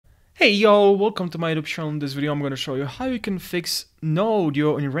Hey yo, welcome to my YouTube channel. In this video I'm going to show you how you can fix no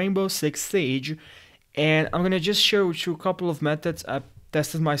audio in Rainbow Six Siege, and I'm going to just share with you a couple of methods I've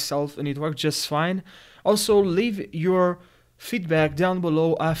tested myself and it worked just fine. Also leave your feedback down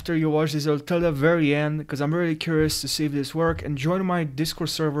below after you watch this till the very end, because I'm really curious to see if this works, and join my Discord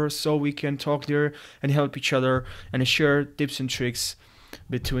server so we can talk there and help each other and share tips and tricks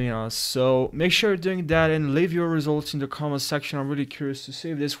between us. So make sure you're doing that and leave your results in the comment section. I'm really curious to see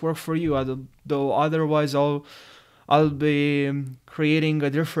if this worked for you, though otherwise I'll be creating a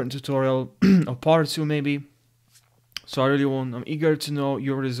different tutorial, a part 2 maybe. So I'm eager to know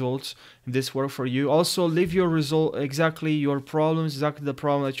your results if this worked for you. Also leave your result, exactly your problems, exactly the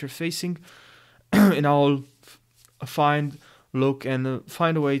problem that you're facing, and I'll find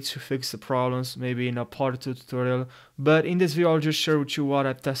a way to fix the problems, maybe in a part 2 tutorial. But in this video I'll just share with you what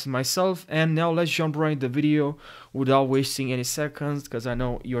I've tested myself. And now let's jump right into the video without wasting any seconds, because I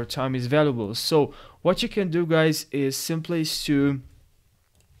know your time is valuable. So what you can do, guys, is simply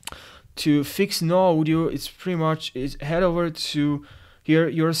to fix no audio. It's pretty much head over to here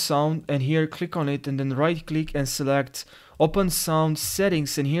your sound, and here click on it, and then right click and select open sound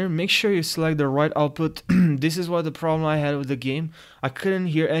settings, and here make sure you select the right output. This is what the problem I had with the game. I couldn't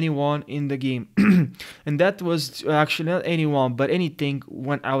hear anyone in the game and that was actually not anyone but anything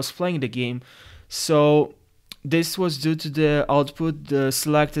when I was playing the game. So this was due to the output,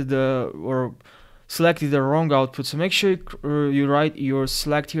 selected the wrong output. So make sure you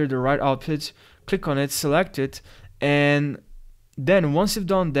select here the right output, click on it, select it, and then once you've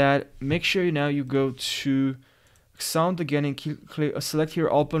done that, make sure you go to sound again and select here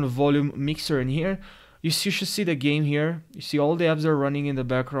open volume mixer, and here you should see the game here. You see all the apps are running in the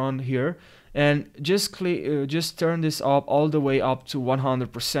background here, and just turn this up all the way up to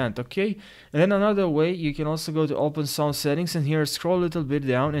 100%. Okay, and then another way, you can also go to open sound settings, and here scroll a little bit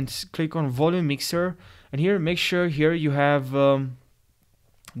down and click on volume mixer, and here make sure here you have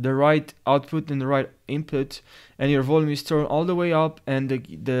the right output and the right input, and your volume is turned all the way up, and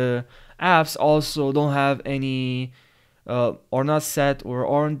the apps also don't have any or not set or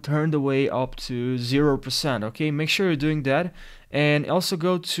aren't turned away up to 0%. Okay, make sure you're doing that, and also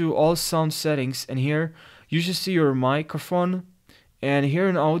go to all sound settings, and here you should see your microphone, and here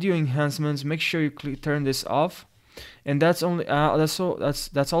in audio enhancements make sure you turn this off, and that's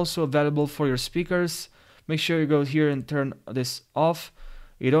also available for your speakers. Make sure you go here and turn this off.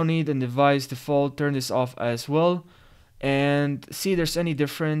 You don't need a device default, turn this off as well, and see if there's any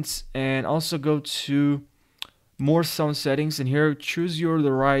difference. And also go to more sound settings, and here choose the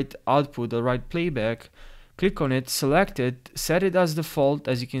right output, the right playback, click on it, select it, set it as default,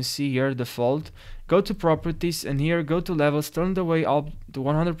 as you can see here, default. Go to properties, and here go to levels, turn the way up to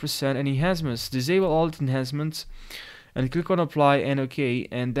 100%, and enhancements, disable all enhancements, and click on apply and OK.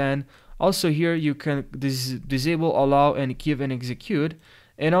 And then also here you can disable, allow, and give and execute.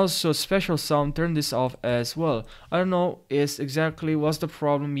 And also special sound, turn this off as well. I don't know is exactly what's the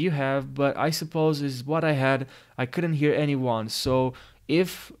problem you have, but I suppose is what I had. I couldn't hear anyone. So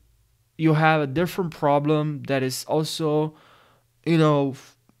if you have a different problem that is also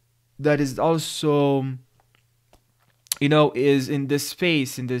is in this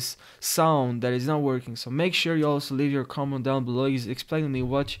space, in this sound that is not working, so make sure you also leave your comment down below. He's explaining me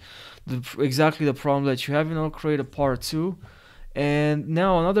what exactly the problem that you have, and I'll create a part 2. And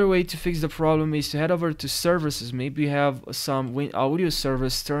now another way to fix the problem is to head over to services. Maybe you have some audio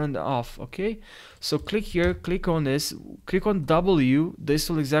service turned off. Okay, so click here, click on this, click on W. This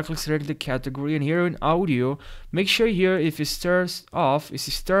will exactly select the category, and here in audio make sure here if it's turned off, if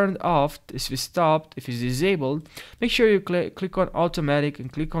it's turned off, if it's stopped, if it's disabled, make sure you click on automatic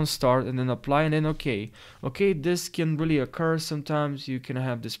and click on start, and then apply, and then OK. This can really occur sometimes. You can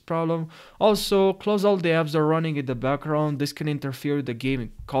have this problem. Also close all the apps that are running in the background. This can interfere with the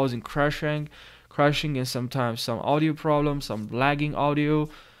game, causing crashing, and sometimes some audio problems, some lagging audio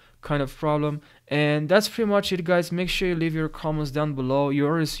kind of problem. And that's pretty much it, guys. Make sure you leave your comments down below.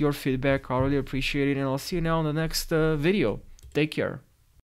 Your feedback, I really appreciate it, and I'll see you now in the next video. Take care.